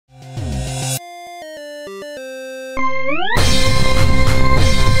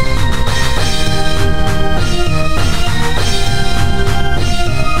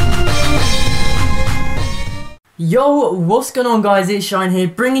Yo, what's going on guys, it's Shine here,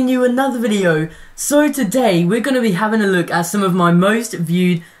 bringing you another video. So today, we're going to be having a look at some of my most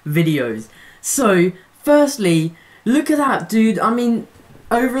viewed videos. So, firstly, look at that dude, I mean,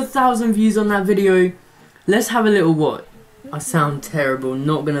 over 1,000 views on that video. Let's have a little watch. I sound terrible,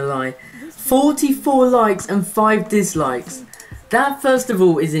 not gonna lie. 44 likes and 5 dislikes. That first of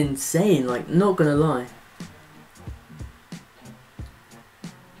all is insane, like, not gonna lie.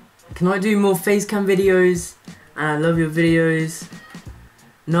 Can I do more facecam videos? I love your videos.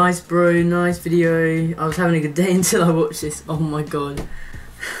 Nice bro, nice video. I was having a good day until I watched this. Oh my god.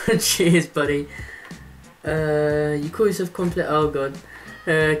 Cheers buddy. You call yourself complete. Oh god.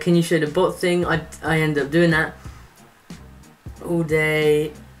 Can you show the bot thing? I end up doing that all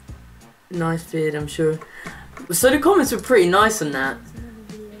day. Nice vid, I'm sure. So the comments were pretty nice on that.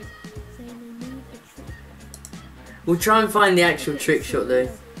 We'll try and find the actual trick shot though.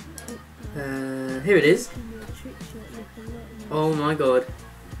 Here it is. Oh my god.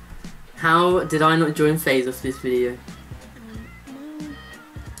 How did I not join phase off this video?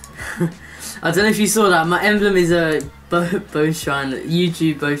 I don't know if you saw that. My emblem is a Bowshine,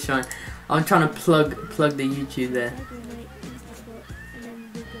 YouTube Bowshine. I'm trying to plug the YouTube there.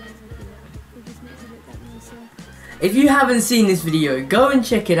 If you haven't seen this video, go and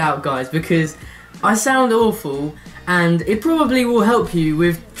check it out guys, because I sound awful and it probably will help you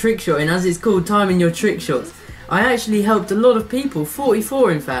with trick shotting, as it's called, timing your trick shots. I actually helped a lot of people,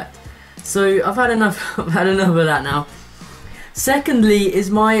 44 in fact. So I've had enough of that now. Secondly is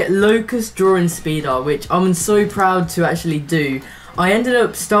my locust drawing speed art, which I'm so proud to actually do. I ended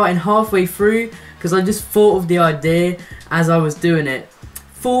up starting halfway through because I just thought of the idea as I was doing it.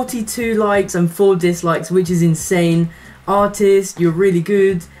 42 likes and 4 dislikes, which is insane. Artist, you're really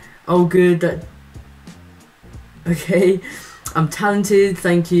good. Oh good. Okay. I'm talented,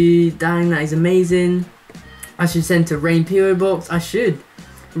 thank you. Dang, that is amazing. I should send to Rain PO box. I should.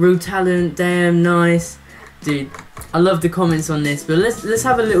 Real talent, damn nice. Dude, I love the comments on this, but let's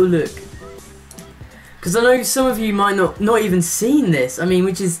have a little look. Because I know some of you might not even seen this. I mean,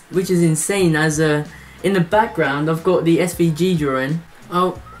 which is insane. As in the background, I've got the SVG drawing.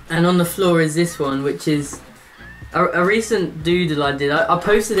 Oh, and on the floor is this one, which is a recent doodle I did. I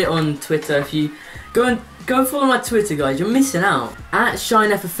posted it on Twitter. If you go and follow my Twitter, guys, you're missing out. At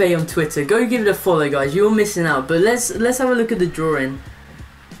ShineFFA on Twitter, go give it a follow, guys. You're missing out. But let's have a look at the drawing.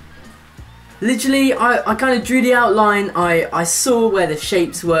 Literally, I kind of drew the outline. I saw where the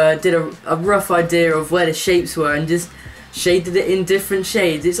shapes were, did a rough idea of where the shapes were, and just shaded it in different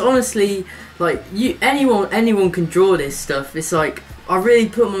shades. It's honestly like anyone can draw this stuff. It's like I really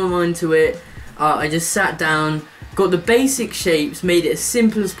put my mind to it. I just sat down, got the basic shapes, made it as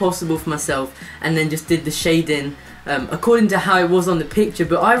simple as possible for myself, and then just did the shading according to how it was on the picture.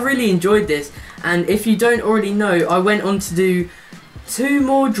 But I really enjoyed this, and if you don't already know, I went on to do 2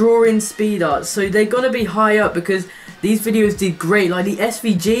 more drawing speed arts, so they're gonna be high up because these videos did great. Like the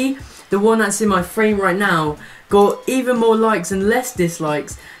SVG, the one that's in my frame right now, got even more likes and less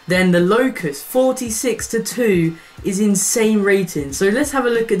dislikes than the Locust. 46 to 2 is insane rating. So let's have a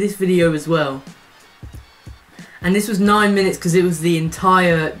look at this video as well. And this was 9 minutes because it was the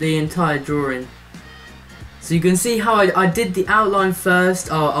entire drawing. So you can see how I did the outline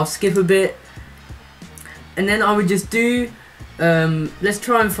first. I'll skip a bit, and then I would just do. Let's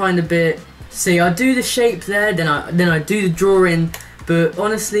try and find a bit. See, I do the shape there, then I do the drawing. But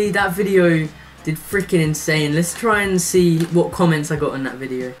honestly, that video did freaking insane. Let's try and see what comments I got on that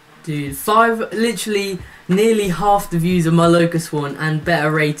video. Dude, literally nearly half the views of my Locust one and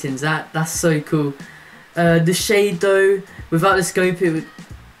better ratings. That's so cool. The shade though, without the scope,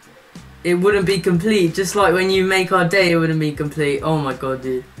 it wouldn't be complete. Just like when you make our day, it wouldn't be complete. Oh my god,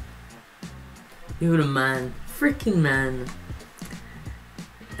 dude, you're a man, freaking man.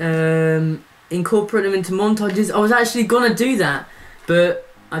 Incorporate them into montages. I was actually gonna do that, but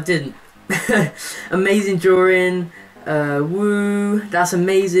I didn't. Amazing drawing. Woo, that's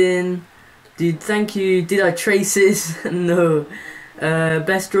amazing, dude. Thank you. Did I trace this? No.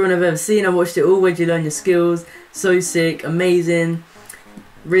 Best drawing I've ever seen. I watched it all. Where'd you learn your skills? So sick, amazing,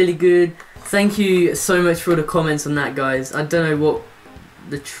 really good. Thank you so much for all the comments on that, guys. I don't know what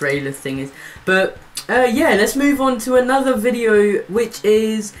the trailer thing is, but yeah, let's move on to another video, which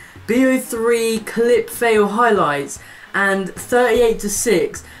is BO3 clip fail highlights and 38 to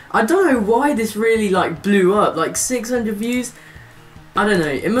 6. I don't know why this really like blew up, like 600 views. I don't know,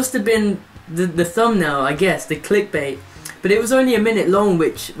 it must have been the thumbnail, I guess, the clickbait, but it was only a minute long,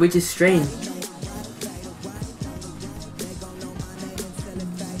 which is strange.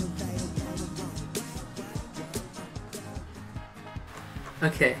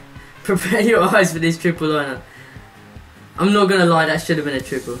 Okay, prepare your eyes for this triple liner. I'm not gonna lie, that should have been a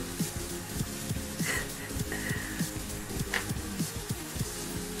triple.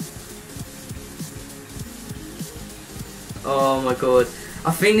 Oh my god.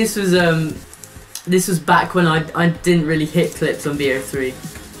 I think this was back when I didn't really hit clips on BO3.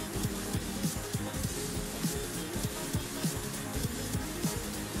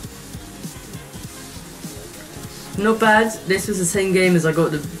 Not bad. This was the same game as I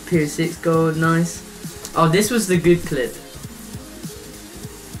got the PO6 gold. Nice. Oh, this was the good clip.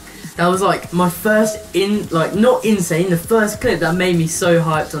 That was like my first not insane, the first clip that made me so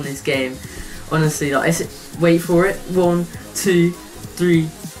hyped on this game. Honestly, like, wait for it. 1, 2, 3,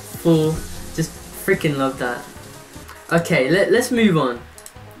 4. Just freaking love that. Okay, let's move on.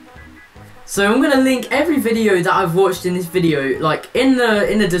 So I'm gonna link every video that I've watched in this video, like in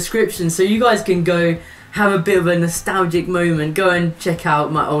the description, so you guys can go have a bit of a nostalgic moment. Go and check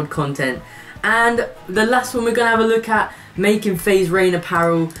out my old content. And the last one we're gonna have a look at, making FaZe Rain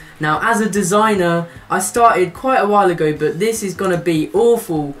apparel. Now, as a designer, I started quite a while ago, but this is gonna be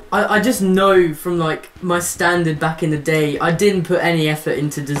awful. I just know from like my standard back in the day, I didn't put any effort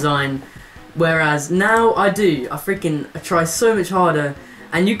into design, whereas now I do. I try so much harder,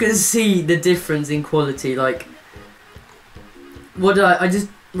 and you can see the difference in quality. Like, what did I just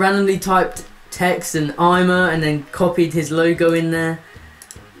randomly typed text and Imer and then copied his logo in there.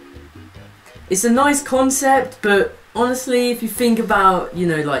 It's a nice concept, but honestly, if you think about, you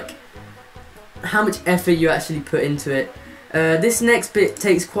know, like how much effort you actually put into it, this next bit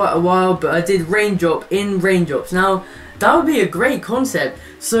takes quite a while, but I did raindrop in raindrops. Now, that would be a great concept,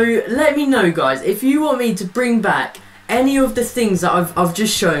 so let me know, guys, if you want me to bring back any of the things that I've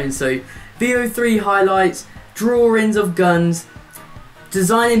just shown. So BO3 highlights, drawings of guns,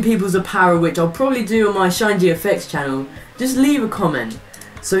 designing people's apparel, which I'll probably do on my ShineGFX channel. Just leave a comment.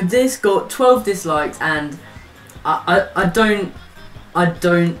 So this got 12 dislikes, and I don't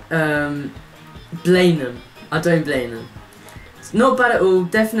blame them. I don't blame them. It's not bad at all.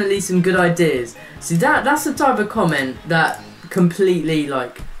 Definitely some good ideas. See, that's the type of comment that completely,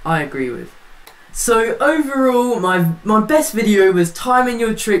 like, I agree with. So overall, my best video was timing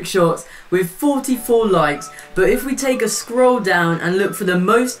your trick shots with 44 likes, but if we take a scroll down and look for the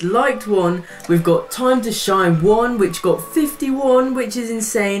most liked one, we've got Time to Shine 1, which got 51, which is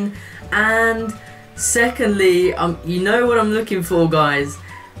insane. And secondly, you know what I'm looking for, guys,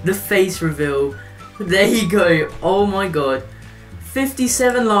 the face reveal. There you go. Oh my god,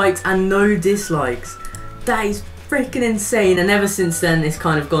 57 likes and no dislikes. That is freaking insane, and ever since then it's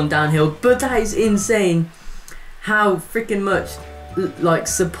kind of gone downhill, but that is insane how freaking much like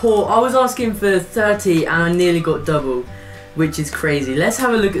support. I was asking for 30 and I nearly got double, which is crazy. Let's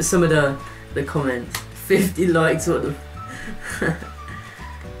have a look at some of the comments. 50 likes, what the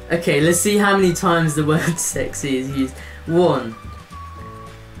okay, let's see how many times the word sexy is used. 1.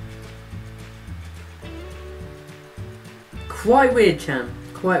 Quite weird, champ,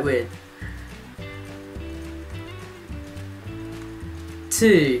 quite weird.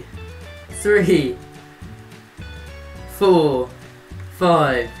 2, 3, 4,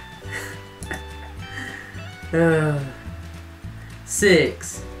 5,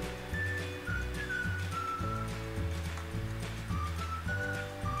 6,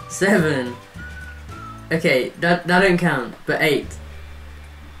 7. Okay, that don't count, but 8,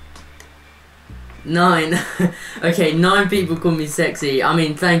 9. Okay, 9 people call me sexy. I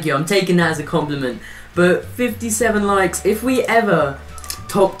mean, thank you. I'm taking that as a compliment. But 57 likes. If we ever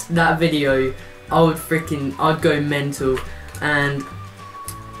topped that video, I'd go mental. And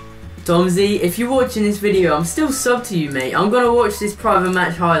Domzy, if you're watching this video, I'm still sub to you, mate. I'm gonna watch this private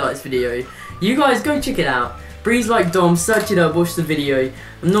match highlights video. You guys go check it out. Breeze like Dom, search it up, watch the video.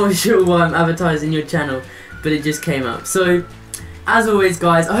 I'm not sure why I'm advertising your channel, but it just came up. So, as always,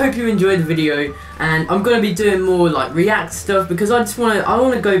 guys, I hope you enjoyed the video, and I'm gonna be doing more like react stuff because I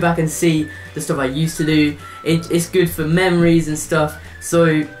wanna go back and see the stuff I used to do. It's good for memories and stuff.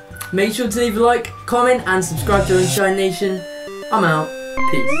 So make sure to leave a like, comment, and subscribe to Shine Nation. I'm out.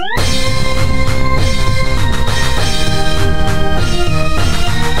 Peace.